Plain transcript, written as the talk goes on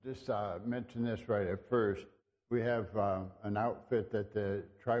just mention this right at first. We have an outfit that the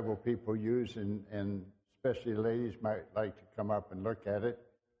tribal people use, and especially ladies might like to come up and look at it.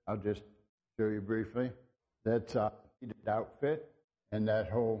 I'll just show you briefly. That's a heated outfit, and that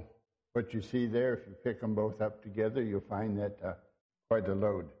whole, what you see there, if you pick them both up together, you'll find that quite a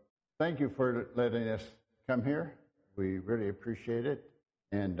load. Thank you for letting us come here. We really appreciate it,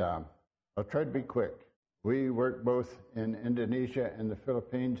 and I'll try to be quick. We work both in Indonesia and the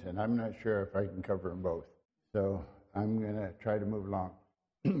Philippines, and I'm not sure if I can cover them both. So I'm going to try to move along.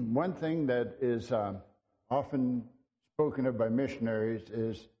 One thing that is often spoken of by missionaries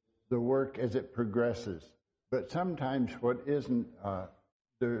is the work as it progresses. But sometimes what isn't,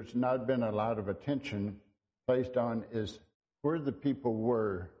 there's not been a lot of attention placed on is where the people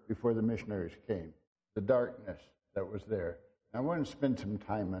were before the missionaries came, the darkness that was there. I want to spend some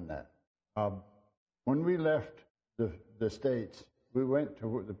time on that. When we left the States, we went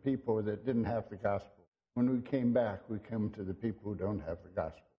to the people that didn't have the gospel. When we came back, we come to the people who don't have the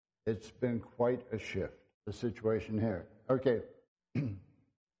gospel. It's been quite a shift, the situation here. Okay,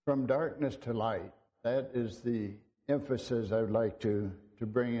 from darkness to light, that is the emphasis I would like to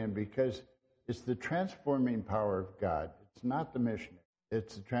bring in, because it's the transforming power of God. It's not the missionary.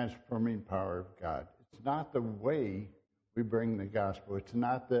 It's the transforming power of God. It's not the way we bring the gospel. It's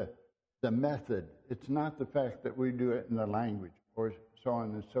not the method. It's not the fact that we do it in the language or so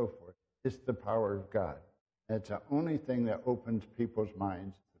on and so forth. It's the power of God. That's the only thing that opens people's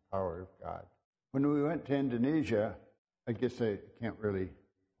minds, the power of God. When we went to Indonesia, I guess I can't really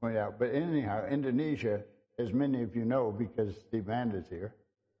point out, but anyhow, Indonesia, as many of you know, because Steve Mand is here,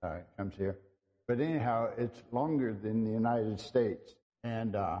 comes here, but anyhow, it's longer than the United States.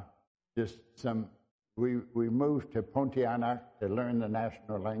 And we moved to Pontianak to learn the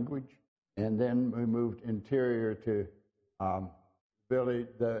national language, and then we moved interior to village,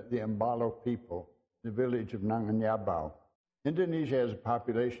 the Embalo people, the village of Nanganyabau. Indonesia has a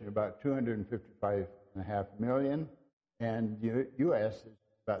population of about 255.5 million, and the U.S. is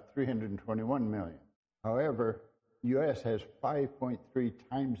about 321 million. However, the U.S. has 5.3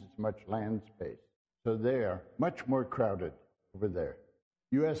 times as much land space, so they are much more crowded over there.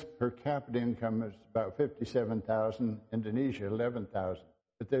 U.S. per capita income is about 57,000, Indonesia 11,000.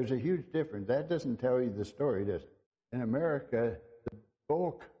 But there's a huge difference. That doesn't tell you the story, does it? In America, the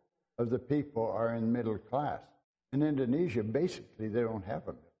bulk of the people are in middle class. In Indonesia, basically, they don't have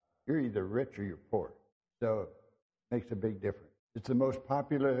a middle. You're either rich or you're poor. So it makes a big difference. It's the most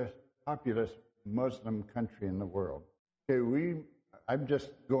populous Muslim country in the world. Okay, I'm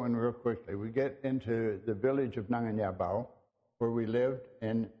just going real quickly. We get into the village of Nanganyabau, where we lived,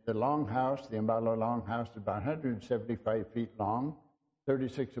 and the longhouse, the Embalo longhouse, is about 175 feet long,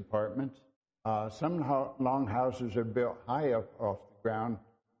 36 apartments. Some longhouses are built high up off the ground.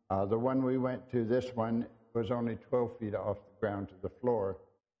 The one we went to, this one, was only 12 feet off the ground to the floor.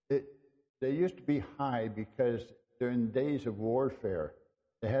 They used to be high because during days of warfare,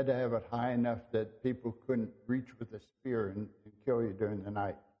 they had to have it high enough that people couldn't reach with a spear and kill you during the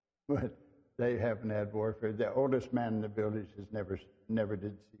night. But they haven't had warfare. The oldest man in the village has never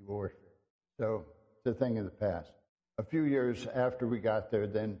did see warfare. So it's a thing of the past. A few years after we got there,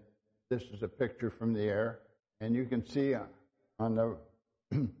 then this is a picture from the air, and you can see on the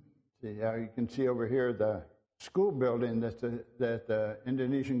you can see over here the school building that the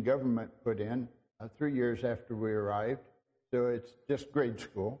Indonesian government put in 3 years after we arrived. So it's just grade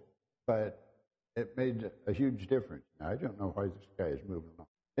school, but it made a huge difference. Now, I don't know why this guy is moving along.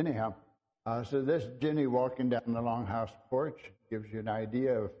 Anyhow, so this Jenny walking down the longhouse porch gives you an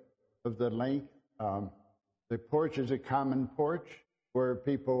idea of the length. The porch is a common porch where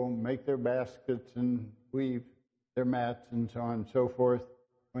people make their baskets and weave their mats and so on and so forth.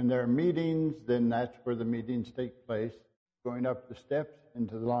 When there are meetings, then that's where the meetings take place. Going up the steps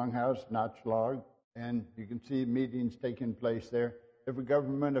into the longhouse, notch log, and you can see meetings taking place there. If a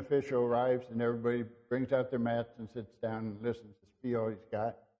government official arrives and everybody brings out their mats and sits down and listens to the spiel he's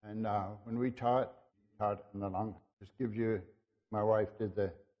got. And when we taught in the longhouse. Just gives you, my wife did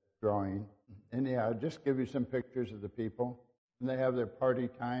the drawing. Anyhow, just give you some pictures of the people. And they have their party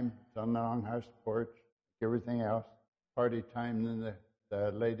time. It's on the longhouse porch, everything else. Party time, then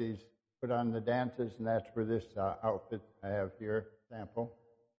the ladies put on the dances, and that's where this outfit I have here, sample.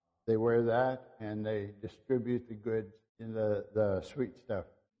 They wear that, and they distribute the goods in the sweet stuff.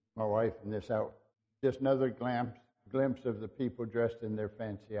 My wife in this outfit. Just another glimpse of the people dressed in their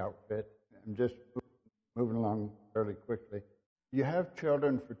fancy outfit. I'm just moving along fairly quickly. You have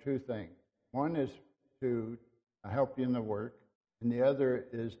children for two things. One is to help you in the work, and the other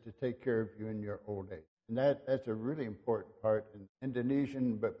is to take care of you in your old age. And that's a really important part in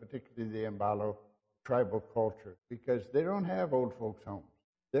Indonesian, but particularly the Embalo tribal culture, because they don't have old folks' homes.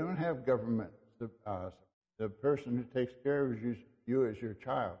 They don't have government. The person who takes care of you as your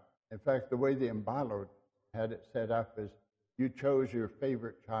child. In fact, the way the Embalo had it set up is you chose your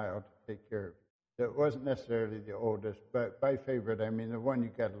favorite child to take care of you. So it wasn't necessarily the oldest, but by favorite, I mean the one you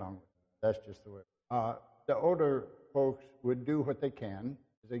got along with. That's just the way. The older folks would do what they can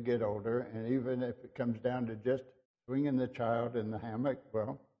as they get older, and even if it comes down to just swinging the child in the hammock,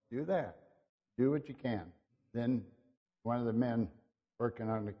 well, do that. Do what you can. Then one of the men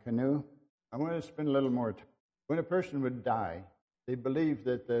working on the canoe, I want to spend a little more time. When a person would die, they believed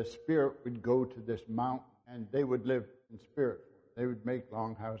that the spirit would go to this mountain, and they would live in spirit. They would make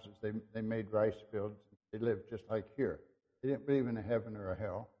long houses. They made rice fields. They lived just like here. They didn't believe in a heaven or a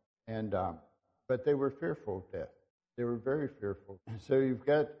hell, but they were fearful of death. They were very fearful. So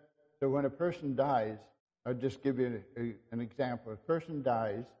when a person dies, I'll just give you an example. If a person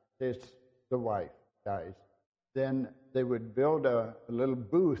dies, it's the wife dies, then they would build a little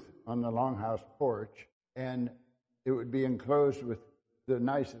booth on the longhouse porch, and it would be enclosed with the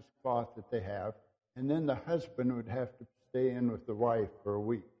nicest cloth that they have, and then the husband would have to stay in with the wife for a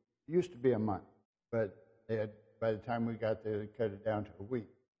week. It used to be a month, but by the time we got there, they cut it down to a week.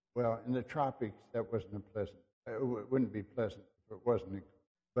 Well, in the tropics, that wasn't pleasant. It wouldn't be pleasant if it wasn't.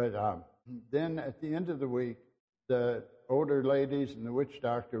 But then at the end of the week, the older ladies and the witch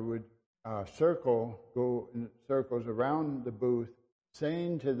doctor would go in circles around the booth,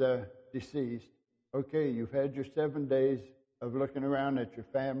 saying to the deceased, okay, you've had your 7 days of looking around at your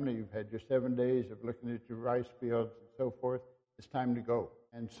family, you've had your 7 days of looking at your rice fields and so forth, it's time to go.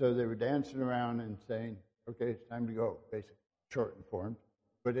 And so they were dancing around and saying, okay, it's time to go, basically, shortened form.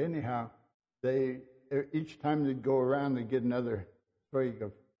 But anyhow, each time they'd go around, they'd get another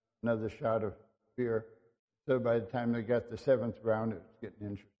shot of beer. So by the time they got the 7th round, it was getting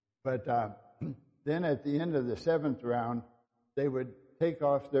interesting. But then at the end of the 7th round, they would take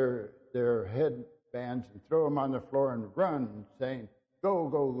off their headbands and throw them on the floor and run, saying, go,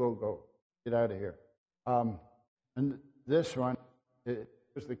 go, go, go, get out of here. And this one, it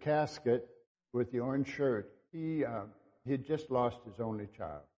was the casket with the orange shirt. He had just lost his only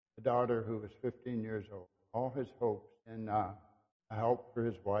child, a daughter who was 15 years old. All his hopes and a help for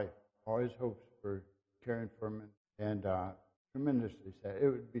his wife, all his hopes for caring for him, and tremendously sad. It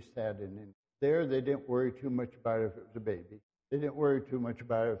would be sad in India. There, they didn't worry too much about if it was a baby. They didn't worry too much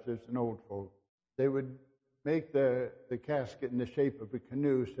about if it was an old folk. They would make the casket in the shape of a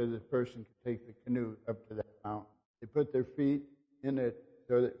canoe so the person could take the canoe up to that mountain. They put their feet in it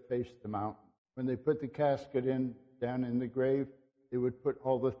so that it faced the mountain. When they put the casket down in the grave, they would put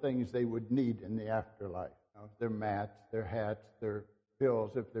all the things they would need in the afterlife. Their mats, their hats, their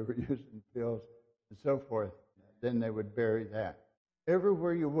pills, if they were using pills, and so forth. Then they would bury that.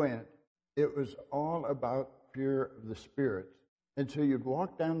 Everywhere you went, it was all about fear of the spirits. And so you'd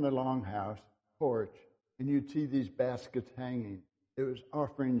walk down the longhouse porch, and you'd see these baskets hanging. It was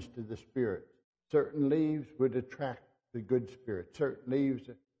offerings to the spirits. Certain leaves would attract the good spirits. Certain leaves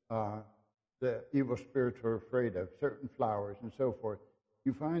the evil spirits were afraid of. Certain flowers and so forth.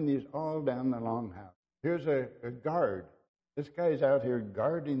 You find these all down the longhouse. Here's a guard. This guy's out here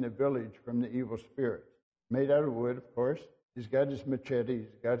guarding the village from the evil spirits. Made out of wood, of course. He's got his machete.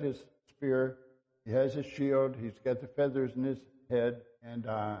 He's got his spear. He has his shield. He's got the feathers in his head. And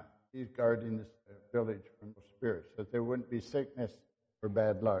he's guarding this village from the spirits, so that there wouldn't be sickness or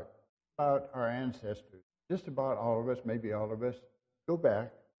bad luck. About our ancestors, just about all of us, maybe all of us, go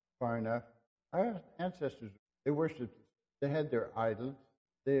back far enough. Our ancestors, they worshipped. They had their idols.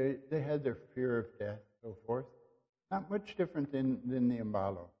 They had their fear of death, so forth. Not much different than the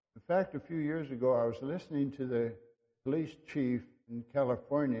Embalo. In fact, a few years ago, I was listening to the police chief in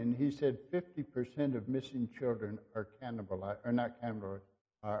California, and he said 50% of missing children are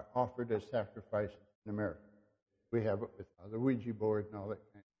are offered as sacrifices in America. We have it with the Ouija board and all that.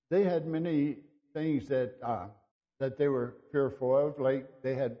 They had many things that they were fearful of, like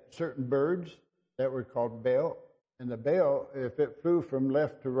they had certain birds that were called Baal. And the Baal, if it flew from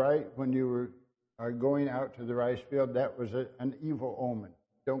left to right when you were going out to the rice field, that was an evil omen.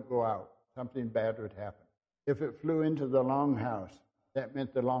 Don't go out. Something bad would happen. If it flew into the longhouse, that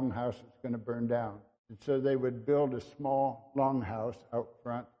meant the longhouse was going to burn down. And so they would build a small longhouse out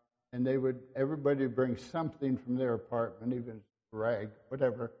front, and everybody would bring something from their apartment, even a rag,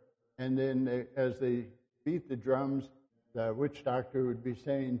 whatever. And then as they beat the drums, the witch doctor would be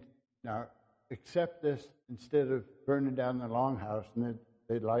saying, now, accept this instead of burning down the longhouse. And then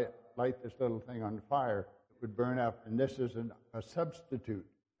they'd light this little thing on fire. It would burn up. And this is a substitute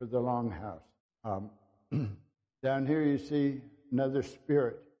for the longhouse. Down here you see another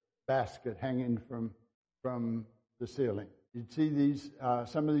spirit basket hanging from the ceiling. You'd see these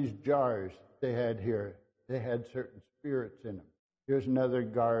some of these jars they had here. They had certain spirits in them. Here's another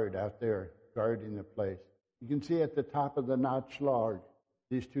guard out there guarding the place. You can see at the top of the notch log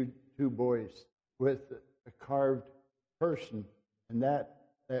these two boys with a carved person, and that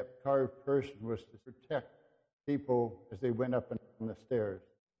carved person was to protect people as they went up and down the stairs,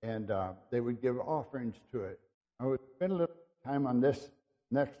 and they would give offerings to it. I would spend a little time on this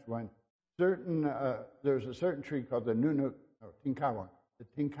next one. There's a certain tree called the Tinkawang, the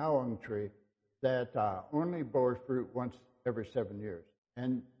Tinkawang tree, that only bore fruit once every 7 years,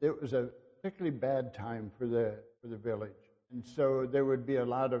 and it was a particularly bad time for the village, and so there would be a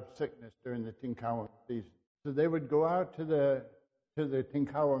lot of sickness during the Tinkawang season. So they would go out to the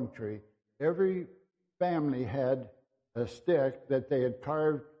Tinkawang tree. Every family had a stick that they had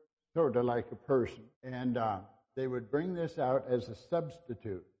carved sort of like a person, and they would bring this out as a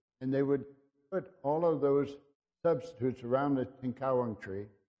substitute, and they would put all of those substitutes around the Tinkawang tree.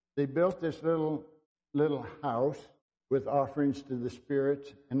 They built this little house with offerings to the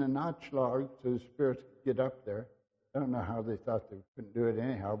spirits and a notch log so the spirits could get up there. I don't know how they thought they couldn't do it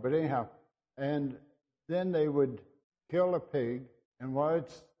anyhow, but anyhow. And then they would kill a pig, and while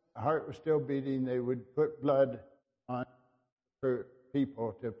its heart was still beating, they would put blood on for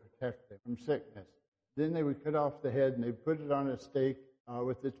people to protect them from sickness. Then they would cut off the head, and they'd put it on a stake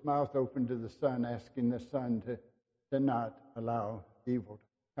with its mouth open to the sun, asking the sun to not allow evil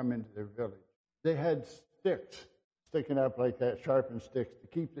to come into their village. They had sticks sticking up like that, sharpened sticks, to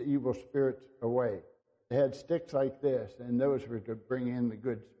keep the evil spirits away. They had sticks like this, and those were to bring in the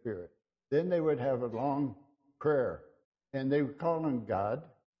good spirit. Then they would have a long prayer, and they would call on God.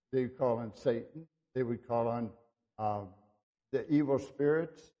 They would call on Satan. They would call on the evil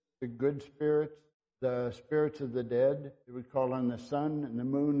spirits, the good spirits, the spirits of the dead. They would call on the sun and the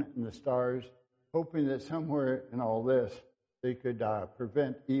moon and the stars, hoping that somewhere in all this they could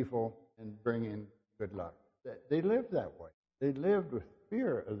prevent evil and bring in good luck. They lived that way. They lived with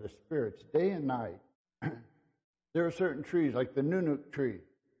fear of the spirits day and night. There are certain trees, like the nunuk tree.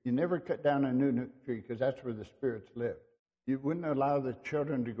 You never cut down a nunuk tree because that's where the spirits live. You wouldn't allow the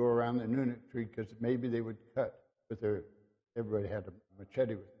children to go around the nunuk tree because maybe they would cut with everybody had a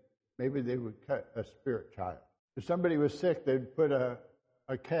machete with them. Maybe they would cut a spirit child. If somebody was sick, they'd put a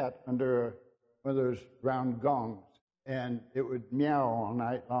cat under one of those round gongs, and it would meow all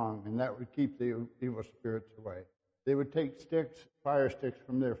night long, and that would keep the evil spirits away. They would take fire sticks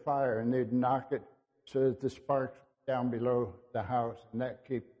from their fire, and they'd knock it so that the sparks down below the house, and that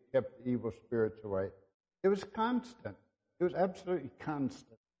kept the evil spirits away. It was constant. It was absolutely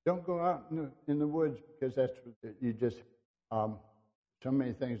constant. Don't go out in the woods because that's what you just. So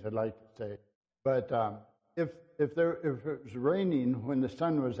many things I'd like to say, but if it was raining when the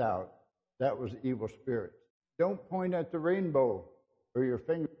sun was out, that was evil spirits. Don't point at the rainbow, or your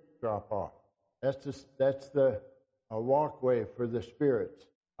fingers drop off. That's the walkway for the spirits.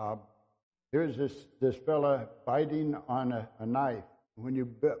 Here's this fella biting on a knife. When you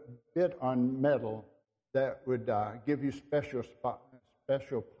bit on metal, that would give you special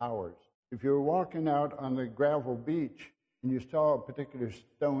powers. If you were walking out on the gravel beach and you saw a particular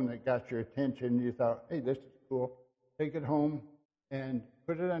stone that got your attention, you thought, hey, this is cool. Take it home and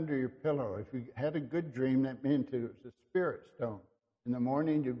put it under your pillow. If you had a good dream, that meant it was a spirit stone. In the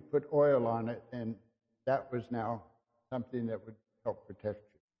morning, you put oil on it, and that was now something that would help protect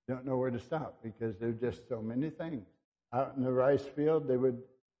you. Don't know where to stop because there's just so many things. Out in the rice field, they would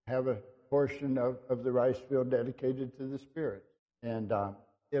have a portion of the rice field dedicated to the spirits. And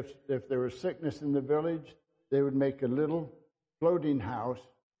if there was sickness in the village, they would make a little floating house,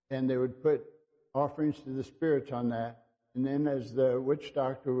 and they would put offerings to the spirits on that. And then as the witch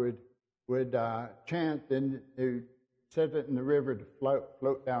doctor would chant, then they would set it in the river to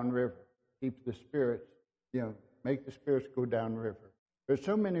float down river, keep the spirits, make the spirits go down river. There's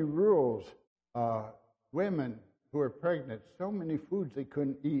so many rules. Women who are pregnant, so many foods they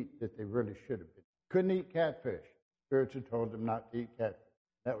couldn't eat that they really should have been. Couldn't eat catfish. Spirits had told them not to eat catfish.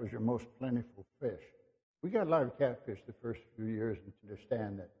 That was your most plentiful fish. We got a lot of catfish the first few years and to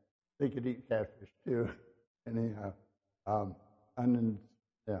understand that they could eat catfish too. Anyhow,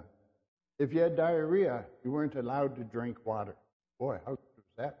 if you had diarrhea, you weren't allowed to drink water. Boy, how good was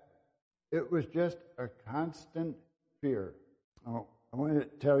that? It was just a constant fear. Oh, I want to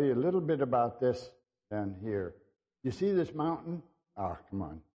tell you a little bit about this down here. You see this mountain? Oh, come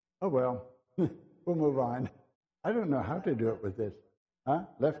on. Oh, well, we'll move on. I don't know how to do it with this. Huh?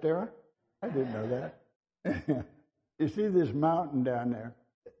 Left arrow? I didn't know that. You see this mountain down there?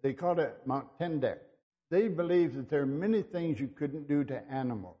 They called it Mount Tendek. They believed that there are many things you couldn't do to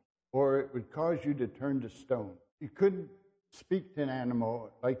animals, or it would cause you to turn to stone. You couldn't speak to an animal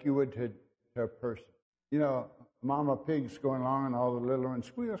like you would to a person. You know, Mama Pig's going along and all the little ones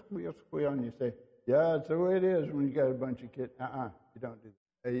squeal, squeal, squeal, and you say, yeah, that's the way it is when you got a bunch of kids. You don't do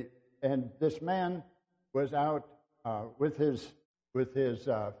that. And this man was out with his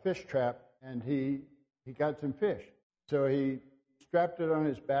fish trap, and he got some fish. So he strapped it on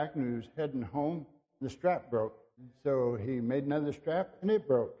his back, and he was heading home. The strap broke. So he made another strap, and it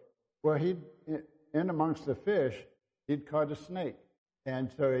broke. Well, in amongst the fish, he'd caught a snake. And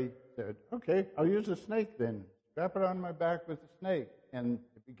so he said, okay, I'll use a snake then. Strap it on my back with the snake. And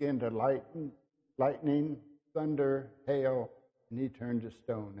it began to lightning, thunder, hail, and he turned to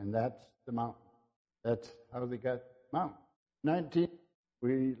stone. And that's the mountain. That's how they got the mountain. 19,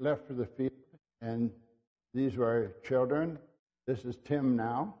 we left for the field, and these were our children. This is Tim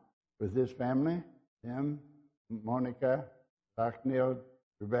now with his family. Tim, Monica, Bachniel,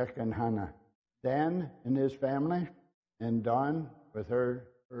 Rebecca, and Hannah. Dan and his family, and Dawn with her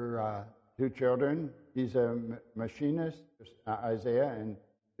two children. He's a machinist, Isaiah, and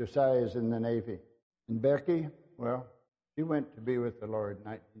Josiah is in the Navy. And Becky, well, she went to be with the Lord in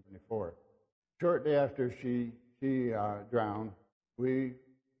 1924. Shortly after she drowned, we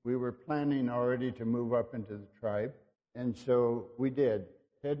were planning already to move up into the tribe, and so we did.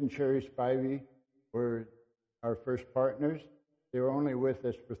 Ted and Sherry Spivey were our first partners. They were only with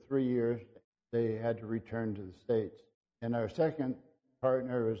us for 3 years. They had to return to the States. And our second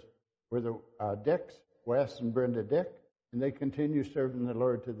partner were the Dicks, Wes and Brenda Dick, and they continue serving the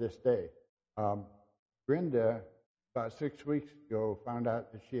Lord to this day. Brenda, about 6 weeks ago, found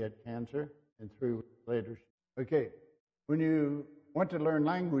out that she had cancer, and 3 weeks later. Okay, when you want to learn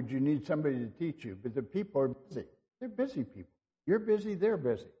language, you need somebody to teach you, but the people are busy. They're busy people. You're busy, they're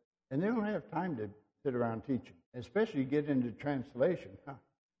busy. And they don't have time to sit around teaching, especially get into translation.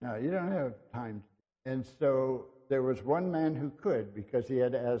 No, you don't have time. And so there was one man who could because he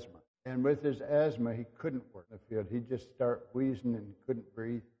had asthma. And with his asthma, he couldn't work in the field. He'd just start wheezing and couldn't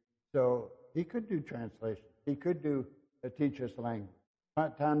breathe. So he could do translation. He could teach us language.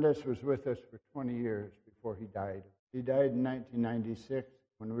 Tondas was with us for 20 years before he died. He died in 1996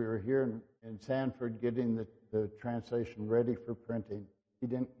 when we were here in Sanford getting the translation ready for printing. He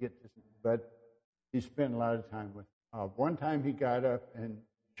didn't get to, but he spent a lot of time with us. One time he got up and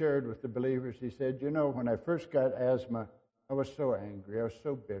shared with the believers. He said, you know, when I first got asthma, I was so angry. I was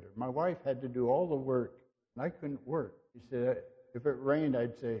so bitter. My wife had to do all the work, and I couldn't work. He said, if it rained,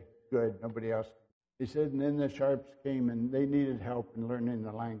 I'd say, good, nobody else. He said, and then the Sharps came, and they needed help in learning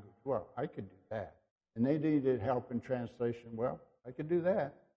the language. Well, I could do that. And they needed help in translation. Well, I could do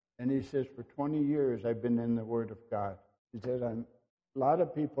that. And he says, for 20 years, I've been in the Word of God. He said, a lot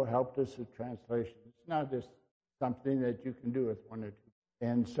of people helped us with translation. It's not just something that you can do with one or two.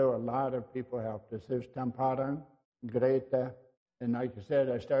 And so a lot of people helped us. There's Tamparang, Greta, and like I said,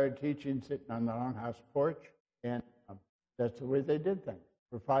 I started teaching sitting on the longhouse porch, and that's the way they did things.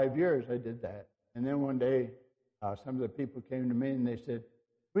 For 5 years, I did that. And then one day, some of the people came to me and they said,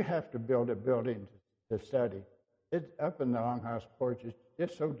 we have to build a building to study. It's up in the longhouse porch. It's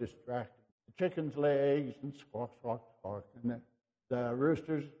just so distracting. The chickens lay eggs and squawk, squawk, squawk. And the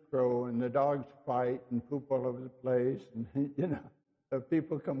roosters crow and the dogs fight and poop all over the place. And, you know, the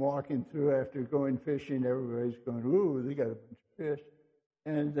people come walking through after going fishing. Everybody's going, ooh, they got a bunch of fish.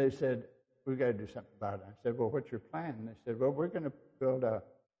 And they said, we got to do something about it. I said, well, what's your plan? And they said, well, we're going to build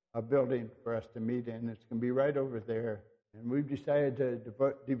a building for us to meet in. It's going to be right over there. And we've decided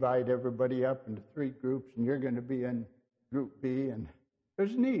to divide everybody up into 3 groups, and you're going to be in Group B. And it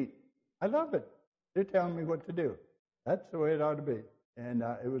was neat. I love it. They're telling me what to do. That's the way it ought to be. And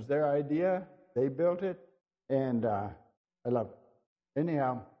it was their idea. They built it, and I love it.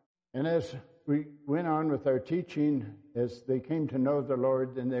 Anyhow, and as we went on with our teaching, as they came to know the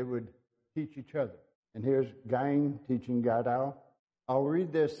Lord, then they would teach each other. And here's Gaing teaching Gadao. I'll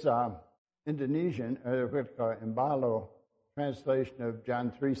read this Indonesian, Imbalo, translation of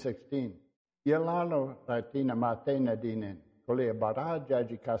John 3:16. Ia lalu latina matena dinin, kuliah baraja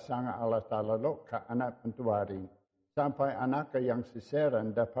jika sanga Allah Ta'ala lo ka anak pentuari, sampai anak yang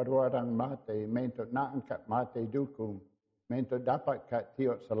siseran dapat orang mati, mentok naangkat mati dukum, mentok dapat kat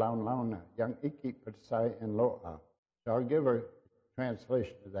tiot selaun-launa, yang iki persai en loa. So I'll give a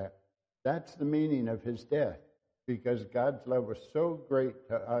translation of that. That's the meaning of his death, because God's love was so great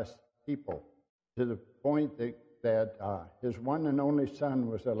to us people, to the point that his one and only Son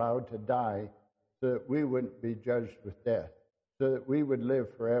was allowed to die so that we wouldn't be judged with death, so that we would live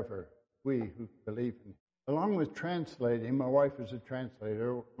forever, we who believe in him. along with translating, my wife was a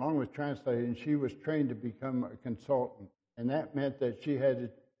translator. Along with translating, she was trained to become a consultant. And that meant that she had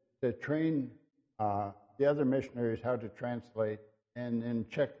to train the other missionaries how to translate and then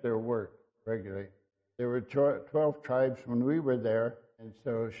check their work regularly. There were 12 tribes when we were there, and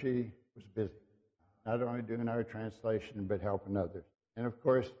so she was busy, not only doing our translation, but helping others. And of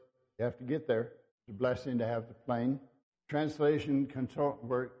course, you have to get there. It's a blessing to have the plane. Translation consultant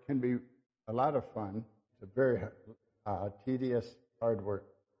work can be a lot of fun. It's a very tedious, hard work,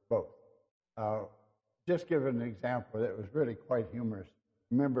 both. Just give an example that was really quite humorous.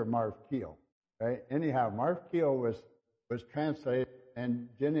 Remember Marv Keel, right? Anyhow, Marv Keel was translated, and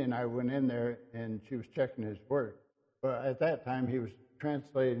Jenny and I went in there, and she was checking his work. But at that time, he was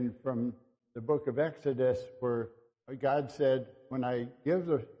translating from the book of Exodus, where God said, when I give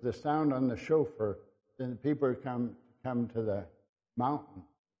the sound on the shofar, then the people come to the mountain,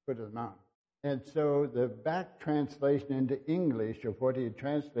 foot of the mountain. And so the back translation into English of what he had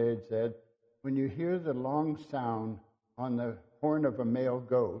translated said, when you hear the long sound on the horn of a male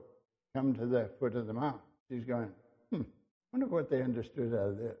goat, come to the foot of the mountain. She's going, wonder what they understood out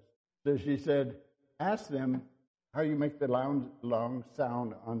of this. So she said, ask them how you make the long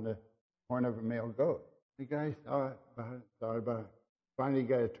sound on the horn of a male goat. The guy thought about it. Finally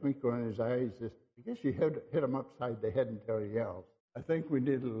got a twinkle in his eyes. He says, I guess you hit him upside the head until he yells. I think we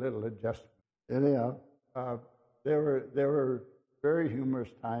need a little adjustment. Anyhow, there were very humorous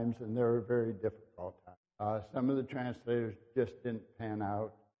times, and there were very difficult times. Some of the translators just didn't pan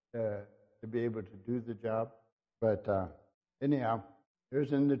out to be able to do the job. But anyhow,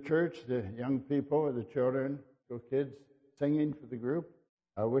 there's in the church, the young people, the children, little kids singing for the group.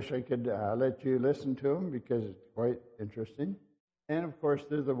 I wish I could let you listen to them because it's quite interesting. And of course,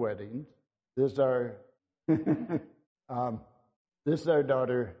 there's the weddings. This is our this is our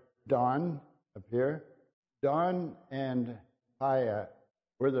daughter Dawn up here. Dawn and Paya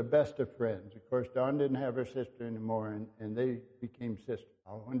were the best of friends. Of course, Dawn didn't have her sister anymore, and they became sisters.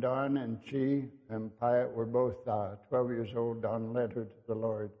 When Dawn and she and Paya were both 12 years old, Dawn led her to the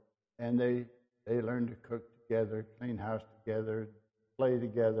Lord, and they learned to cook together, clean house together, play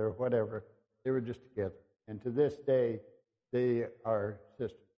together, whatever. They were just together. And to this day, they are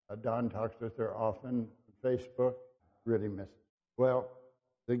sisters. Dawn talks with her often on Facebook. Really miss it. Well,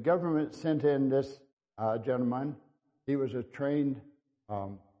 the government sent in this gentleman. He was a trained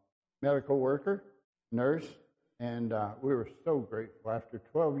medical worker, nurse, and we were so grateful. After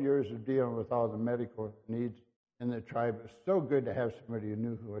 12 years of dealing with all the medical needs in the tribe, it was so good to have somebody who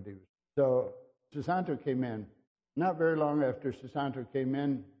knew what he was. So Susanto came in. Not very long after Susanto came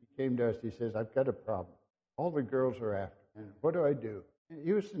in, he came to us. He says, I've got a problem. All the girls are after me. And what do I do? And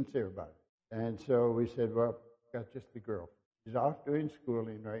he was sincere about it. And so we said, well, got just the girl. She's off doing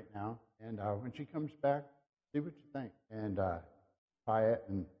schooling right now. And when she comes back, see what you think. And Paya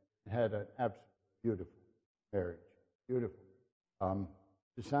and had an absolutely beautiful marriage. Beautiful.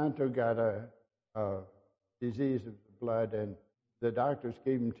 Susanto got a disease of the blood, and the doctors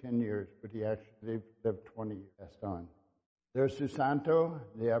gave him 10 years, but he actually lived 20 years. Passed on. There's Susanto,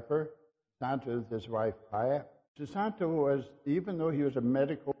 the upper. Susanto is his wife, Paya. Susanto was, even though he was a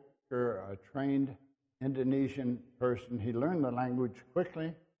medical worker, a trained Indonesian person, he learned the language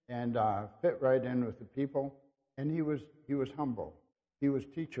quickly and fit right in with the people. And he was humble. He was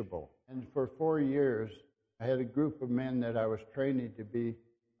teachable. And for 4 years, I had a group of men that I was training to be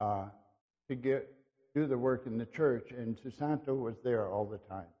do the work in the church, and Susanto was there all the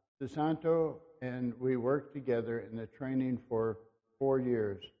time. Susanto and we worked together in the training for 4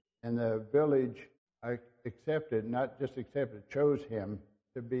 years, and the village accepted, not just accepted, chose him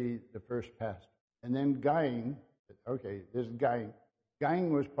to be the first pastor. And then Gaing, this is Gaing.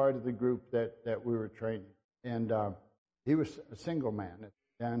 Gaing was part of the group that we were training, and he was a single man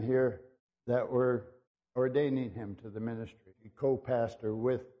down here that were ordaining him to the ministry. He co-pastor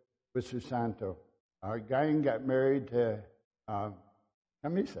with Susanto. Gaing got married to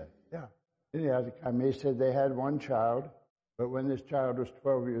Camisa. Yeah. Anyhow, Camisa, they had one child, but when this child was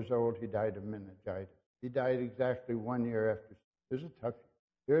 12 years old, he died of meningitis. He died exactly 1 year after. It was a tough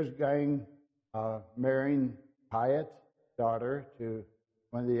year. Here's Gaing marrying Payat's daughter to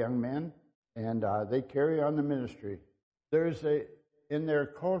one of the young men, and they carry on the ministry. In their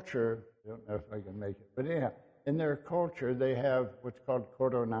culture, I don't know if I can make it, but anyhow, in their culture, they have what's called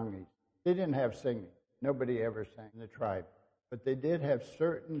koronangi. They didn't have singing. Nobody ever sang in the tribe. But they did have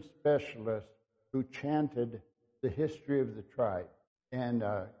certain specialists who chanted the history of the tribe. And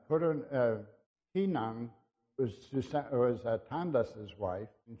Hinang was Tandas's wife,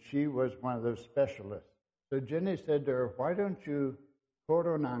 and she was one of those specialists. So Jenny said to her, why don't you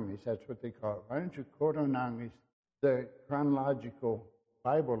Koronangis, that's what they call it. Why don't you Koronangis the chronological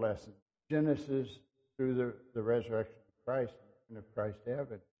Bible lesson, Genesis through the resurrection of Christ and of Christ's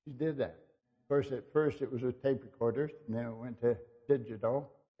advent? She did that. Of course, at first it was with tape recorders, and then it went to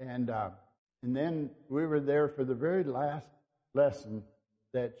digital. And then we were there for the very last lesson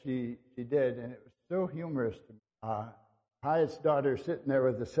that she did, and it was so humorous to me. Hyatt's daughter sitting there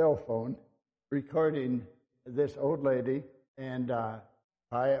with a cell phone recording this old lady, and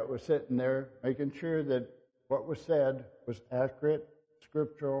Hyatt was sitting there making sure that what was said was accurate,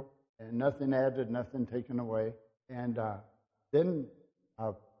 scriptural, and nothing added, nothing taken away. And then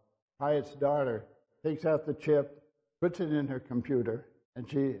Hyatt's daughter takes out the chip, puts it in her computer, and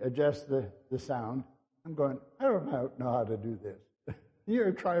she adjusts the sound. I'm going, I don't know how to do this. You're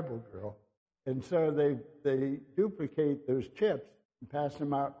a tribal girl. And so they duplicate those chips and pass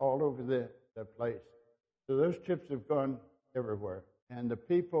them out all over the place. So those chips have gone everywhere. And the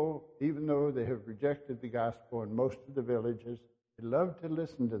people, even though they have rejected the gospel in most of the villages, they love to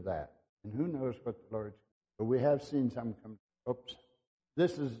listen to that. And who knows what the Lord's doing. But we have seen some come. Oops.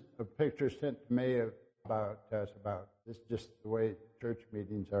 This is a picture sent to me about this is just the way church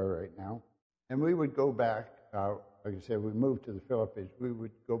meetings are right now. And we would go back, like I said, we moved to the Philippines. We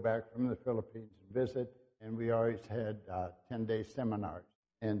would go back from the Philippines and visit, and we always had 10-day seminars.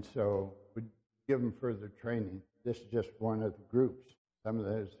 And so we'd give them further training. This is just one of the groups, some of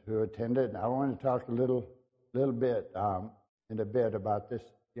those who attended. I want to talk a little bit in a bit about this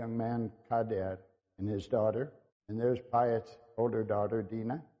young man, Kadad, and his daughter. And there's Payat's older daughter,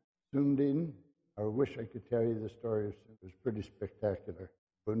 Dina. Sundin, I wish I could tell you the story. It was pretty spectacular.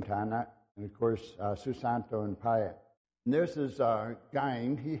 Buntana, and of course, Susanto and Payat. And there's this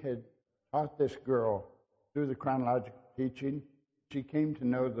Gaing. He had taught this girl through the chronological teaching. She came to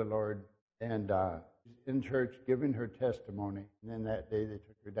know the Lord and in church giving her testimony. And then that day they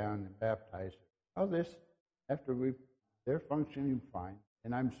took her down and baptized her. All this after they're functioning fine.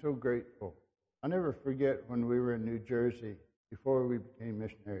 And I'm so grateful. I'll never forget when we were in New Jersey before we became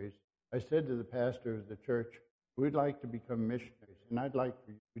missionaries. I said to the pastor of the church, we'd like to become missionaries, and I'd like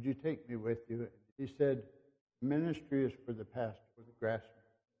for you. Would you take me with you? He said, ministry is for the pastor, for the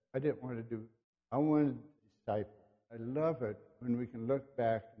grassroots. I didn't want to do it. I wanted disciples. I love it when we can look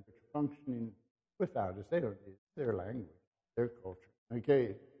back and it's functioning without us. They don't need their language, their culture.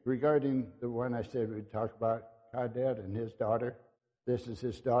 Okay, regarding the one I said we'd talk about, Kadad and his daughter. This is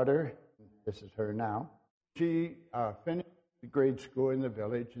his daughter. This is her now. She finished the grade school in the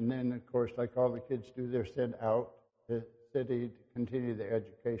village, and then, of course, like all the kids do, they're sent out to the city to continue their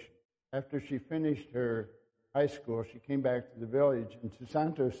education. After she finished her high school, she came back to the village, and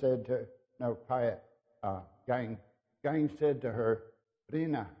Susanto said to Gaing said to her,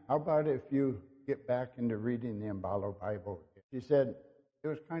 Rina, how about if you get back into reading the Imbalo Bible? She said it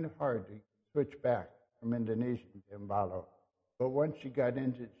was kind of hard to switch back from Indonesian to Imbalo. But once she got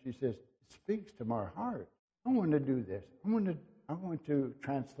into it, she says, it speaks to my heart. I want to do this. I want to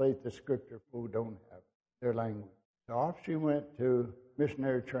translate the scripture for who don't have their language. So off she went to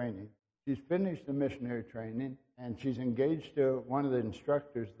missionary training. She's finished the missionary training, and she's engaged to one of the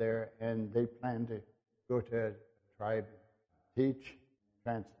instructors there, and they plan to go to a tribe, teach,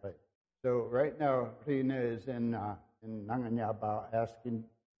 translate. So right now, Rina is in Nanganyabao asking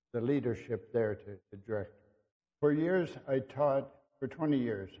the leadership there to direct her. For 20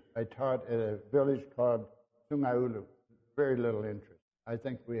 years, I taught at a village called Sungaulu. Very little interest. I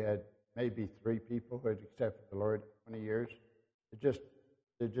think we had maybe 3 people who had accepted the Lord 20 years.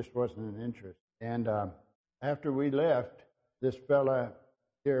 There just wasn't an interest. And after we left, this fella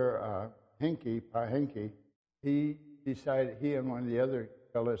here, Pa Hinky, he decided, he and one of the other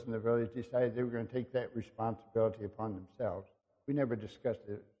fellows in the village decided they were going to take that responsibility upon themselves. We never discussed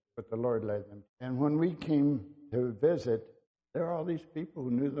it, but the Lord led them. And when we came to visit, there are all these people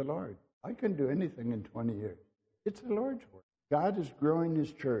who knew the Lord. I couldn't do anything in 20 years. It's the Lord's work. God is growing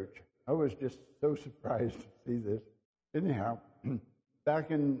His church. I was just so surprised to see this. Anyhow,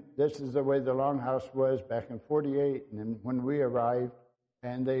 this is the way the Longhouse was back in 48, and then when we arrived,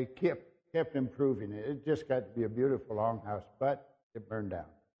 and they kept improving it. It just got to be a beautiful Longhouse, but it burned down.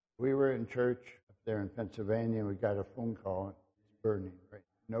 We were in church up there in Pennsylvania, and we got a phone call, and it's burning. Right?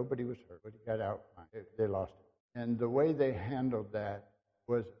 Nobody was hurt, but it got out fine. They lost it. And the way they handled that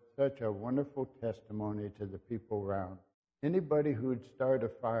was such a wonderful testimony to the people around. Anybody who would start a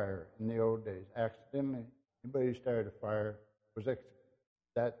fire in the old days, accidentally, anybody who started a fire was executed.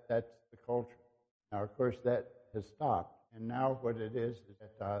 That's the culture. Now, of course, that has stopped. And now what it is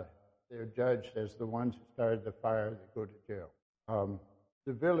that they're judged as the ones who started the fire that go to jail.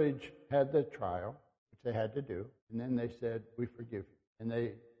 The village had the trial, which they had to do, and then they said, we forgive you. And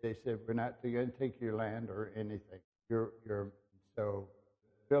they said, we're not going to take your land or anything. So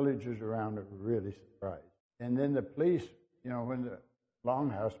villagers around are really surprised. And then the police, when the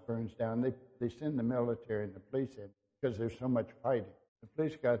longhouse burns down, they send the military and the police in because there's so much fighting. The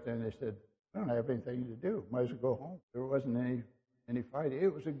police got there and they said, I don't have anything to do. Might as well go home. There wasn't any fighting.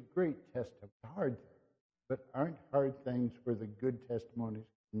 It was a great testimony, hard thing. But aren't hard things for the good testimonies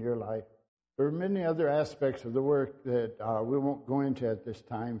in your life? There are many other aspects of the work that we won't go into at this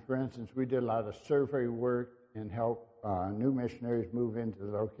time. For instance, we did a lot of survey work and help new missionaries move into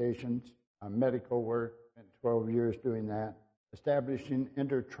the locations, medical work, spent 12 years doing that, establishing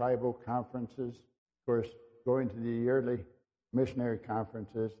intertribal conferences, of course, going to the yearly missionary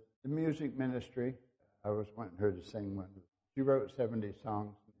conferences, the music ministry. I was wanting her to sing one. She wrote 70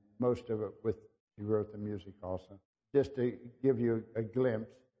 songs, most of it she wrote the music also. Just to give you a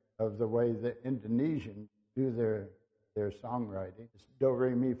glimpse of the way the Indonesians do their songwriting. It's do,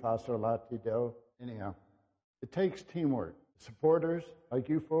 re, mi, fa, sol, la, ti, do. Anyhow, it takes teamwork. Supporters like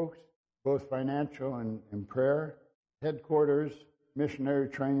you folks, both financial and prayer, headquarters, missionary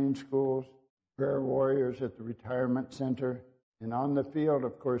training schools, prayer warriors at the retirement center, and on the field,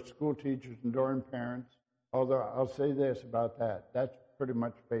 of course, school teachers and dorm parents. Although I'll say this about that, that's pretty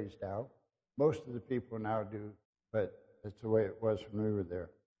much phased out. Most of the people now do, but that's the way it was when we were there.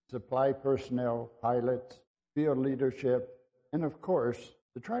 Supply personnel, pilots, field leadership, and of course,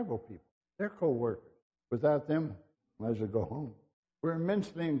 the tribal people. They're co-workers. Without them, might as well go home. We're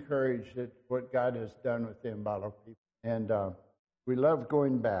immensely encouraged at what God has done with the Imbalo people, and we love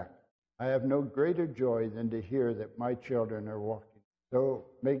going back. I have no greater joy than to hear that my children are walking. So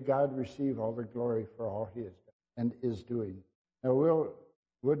may God receive all the glory for all He has done and is doing. Now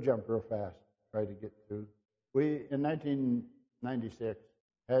we'll jump real fast, try to get through. We, in 1996,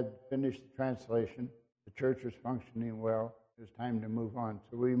 had finished the translation. The church was functioning well. It was time to move on.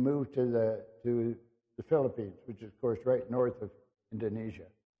 So we moved to the Philippines, which is, of course, right north of Indonesia.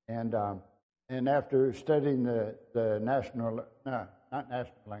 And after studying the national, no, not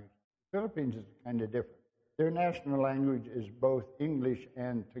national language, Philippines is kind of different. Their national language is both English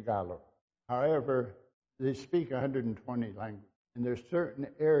and Tagalog. However, they speak 120 languages, and there's certain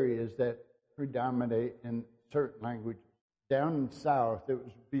areas that predominate in certain languages. Down south, it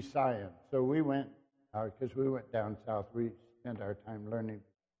was Visayan. So we went, because we went down south, we spent our time learning.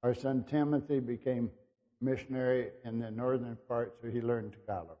 Our son Timothy became missionary in the northern part, so he learned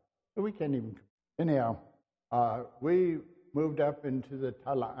Tagalog. So we can't even. Anyhow, we moved up into the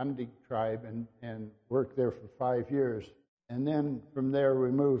Talaandig tribe and worked there for 5 years. And then from there,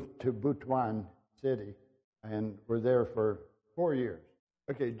 we moved to Butuan City and were there for 4 years.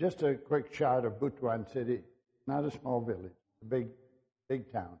 Okay, just a quick shot of Butuan City. Not a small village, a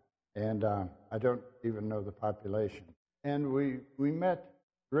big town. And I don't even know the population. And we met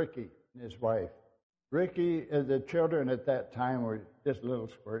Ricky and his wife. Ricky, the children at that time were just little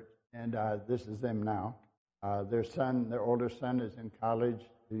squirts, and this is them now. Their older son is in college.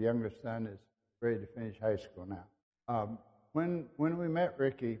 The youngest son is ready to finish high school now. When we met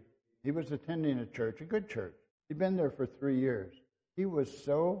Ricky, he was attending a church, a good church. He'd been there for 3 years. He was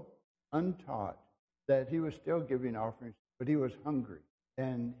so untaught that he was still giving offerings, but he was hungry.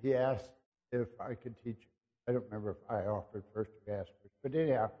 And he asked if I could teach him. I don't remember if I offered first or asked first. But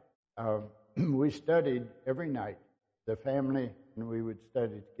anyhow, we studied every night, the family, and we would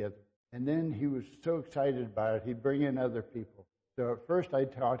study together. And then he was so excited about it, he'd bring in other people. So at first I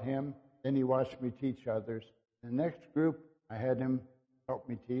taught him, then he watched me teach others. The next group, I had him help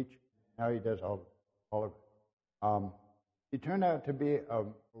me teach. Now he does all of it. He turned out to be a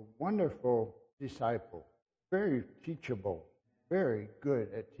wonderful disciple, very teachable, very good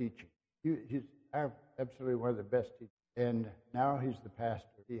at teaching. He's absolutely one of the best teachers. And now he's the pastor.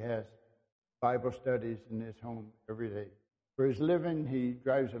 He has Bible studies in his home every day. For his living, he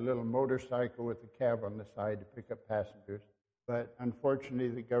drives a little motorcycle with a cab on the side to pick up passengers. But unfortunately,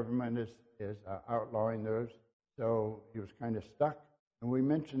 the government is outlawing those. So he was kind of stuck. And we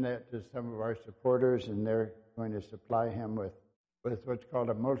mentioned that to some of our supporters, and they're going to supply him with what's called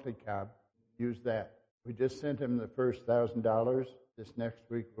a multi-cab. Use that. We just sent him the first $1,000. This next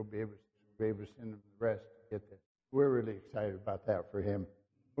week, we'll be able to send him the rest to get there. We're really excited about that for him.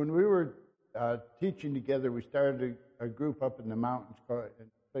 When we were teaching together, we started a group up in the mountains in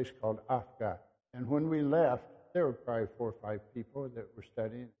a place called Afga. And when we left, there were probably 4 or 5 people that were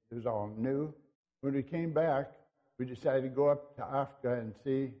studying. It was all new. When we came back, we decided to go up to Afga and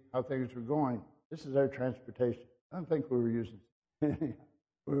see how things were going. This is our transportation. I don't think we were using it.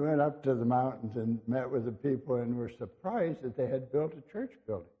 We went up to the mountains and met with the people and were surprised that they had built a church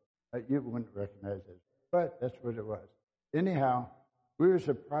building. You wouldn't recognize it, but that's what it was. Anyhow, we were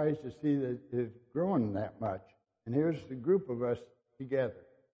surprised to see that it's grown that much. And here's the group of us together.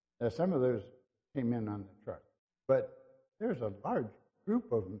 Now, some of those came in on the truck, but there's a large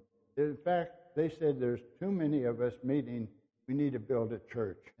group of them. In fact, they said there's too many of us meeting. We need to build a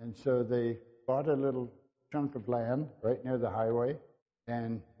church. And so they bought a little chunk of land right near the highway,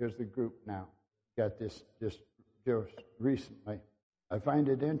 and here's the group now. Got this just recently. I find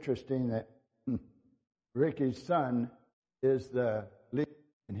it interesting that Ricky's son is the lead,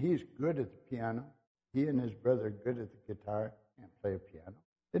 and he's good at the piano. He and his brother are good at the guitar. Can't play a piano.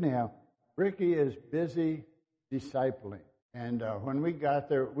 Anyhow, Ricky is busy discipling. And when we got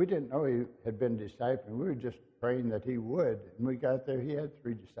there, we didn't know he had been discipling. We were just praying that he would. And we got there, he had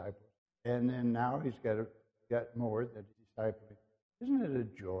 3 disciples. And then now he's got more that he's discipling. Isn't it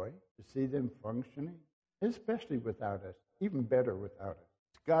a joy to see them functioning? Especially without us. Even better without us.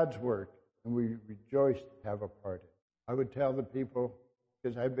 It's God's work, and we rejoice to have a part in it. I would tell the people,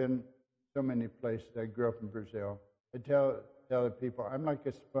 because I've been so many places. I grew up in Brazil. I tell the people, I'm like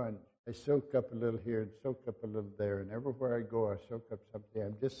a sponge. I soak up a little here and soak up a little there, and everywhere I go, I soak up something.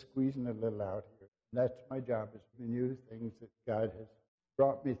 I'm just squeezing a little out here. And that's my job, is to new things that God has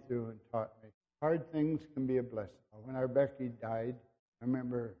brought me through and taught me. Hard things can be a blessing. When our Becky died, I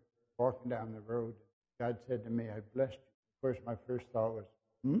remember walking down the road. God said to me, I blessed you. Of course, my first thought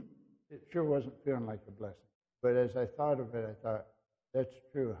was, It sure wasn't feeling like a blessing. But as I thought of it, I thought, that's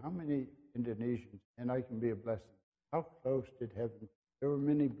true. How many Indonesians, and I can be a blessing. How close did heaven? There were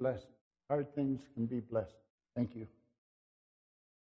many blessings. Hard things can be blessings. Thank you.